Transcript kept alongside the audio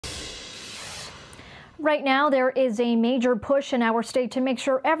Right now, there is a major push in our state to make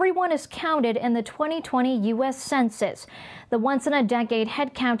sure everyone is counted in the 2020 U.S. Census. The once-in-a-decade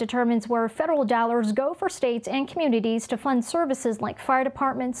head count determines where federal dollars go for states and communities to fund services like fire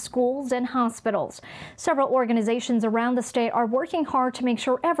departments, schools, and hospitals. Several organizations around the state are working hard to make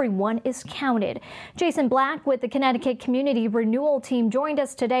sure everyone is counted. Jason Black with the Connecticut Community Renewal Team joined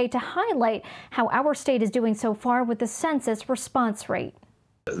us today to highlight how our state is doing so far with the census response rate.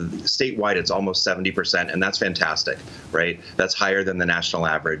 Statewide, it's almost 70%, and that's fantastic, right? That's higher than the national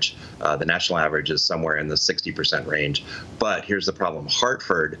average. The national average is somewhere in the 60% range. But here's the problem.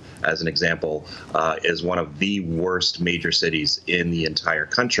 Hartford, as an example, is one of the worst major cities in the entire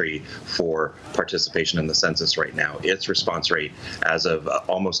country for participation in the census right now. Its response rate, as of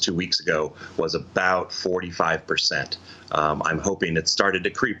almost 2 weeks ago, was about 45%. I'm hoping it's started to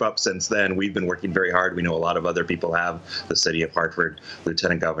creep up since then. We've been working very hard. We know a lot of other people have. The city of Hartford,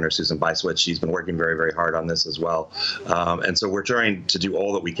 Lieutenant Governor Susan Bysiewicz, she's been working very, very hard on this as well. And so we're trying to do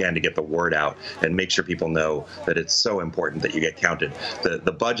all that we can to get the word out and make sure people know that it's so important that you get counted.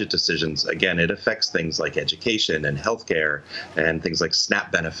 The budget decisions, again, it affects things like education and healthcare and things like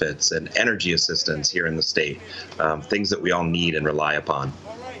SNAP benefits and energy assistance here in the state, things that we all need and rely upon.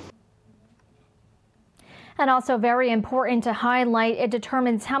 And also very important to highlight, it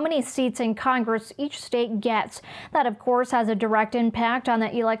determines how many seats in Congress each state gets. That, of course, has a direct impact on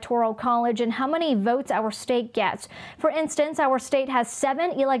the Electoral College and how many votes our state gets. For instance, our state has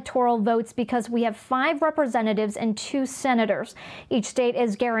 7 electoral votes because we have 5 representatives and 2 senators. Each state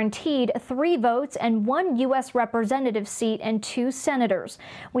is guaranteed 3 votes and 1 U.S. representative seat and 2 senators.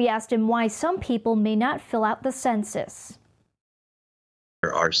 We asked him why some people may not fill out the census.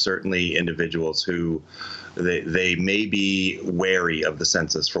 There are certainly individuals who they may be wary of the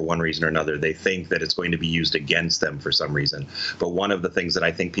census for one reason or another. They think that it's going to be used against them for some reason. But one of the things that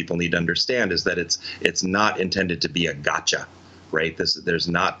I think people need to understand is that it's not intended to be a gotcha. Right? There's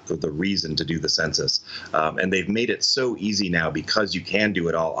not the reason to do the census. And they've made it so easy now because you can do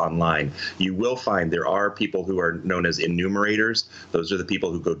it all online. You will find there are people who are known as enumerators. Those are the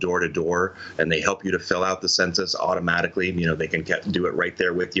people who go door to door and they help you to fill out the census automatically. You know, they can do it right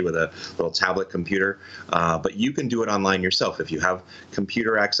there with you with a little tablet computer. But you can do it online yourself. If you have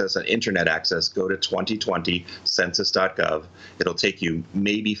computer access and internet access, go to 2020census.gov. It'll take you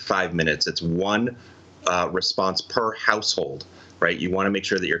maybe 5 minutes. It's one response per household. Right? You want to make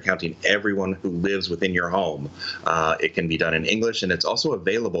sure that you're counting everyone who lives within your home. It can be done in English, and it's also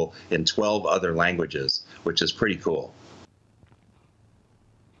available in 12 other languages, which is pretty cool.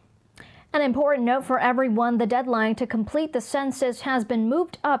 An important note for everyone, the deadline to complete the census has been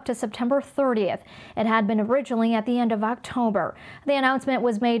moved up to September 30th. It had been originally at the end of October. The announcement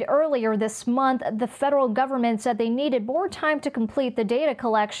was made earlier this month. The federal government said they needed more time to complete the data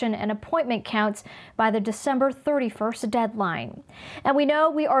collection and appointment counts by the December 31st deadline. And we know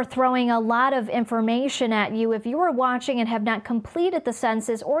we are throwing a lot of information at you. If you are watching and have not completed the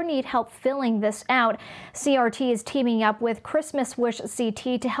census or need help filling this out, CRT is teaming up with Christmas Wish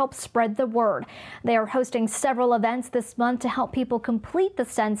CT to help spread the word. They are hosting several events this month to help people complete the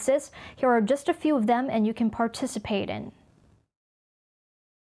census. Here are just a few of them, and you can participate in.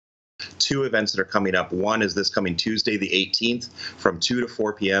 2 events that are coming up. One is this coming Tuesday, the 18th, from 2 to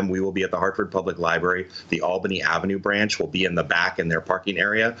 4 p.m. We will be at the Hartford Public Library. The Albany Avenue branch will be in the back in their parking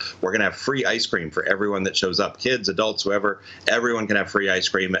area. We're going to have free ice cream for everyone that shows up, kids, adults, whoever. Everyone can have free ice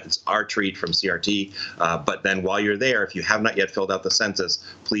cream. It's our treat from CRT. But then while you're there, if you have not yet filled out the census,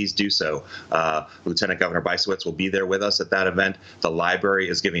 please do so. Lieutenant Governor Bysiewicz will be there with us at that event. The library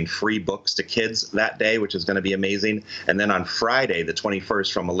is giving free books to kids that day, which is going to be amazing. And then on Friday, the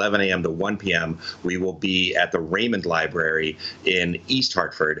 21st, from 11 a.m. to 1 p.m., we will be at the Raymond Library in East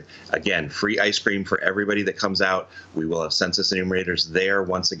Hartford. Again, free ice cream for everybody that comes out. We will have census enumerators there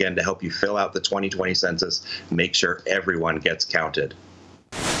once again to help you fill out the 2020 census, make sure everyone gets counted.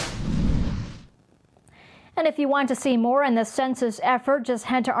 And if you want to see more in the census effort, just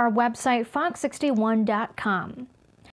head to our website, fox61.com.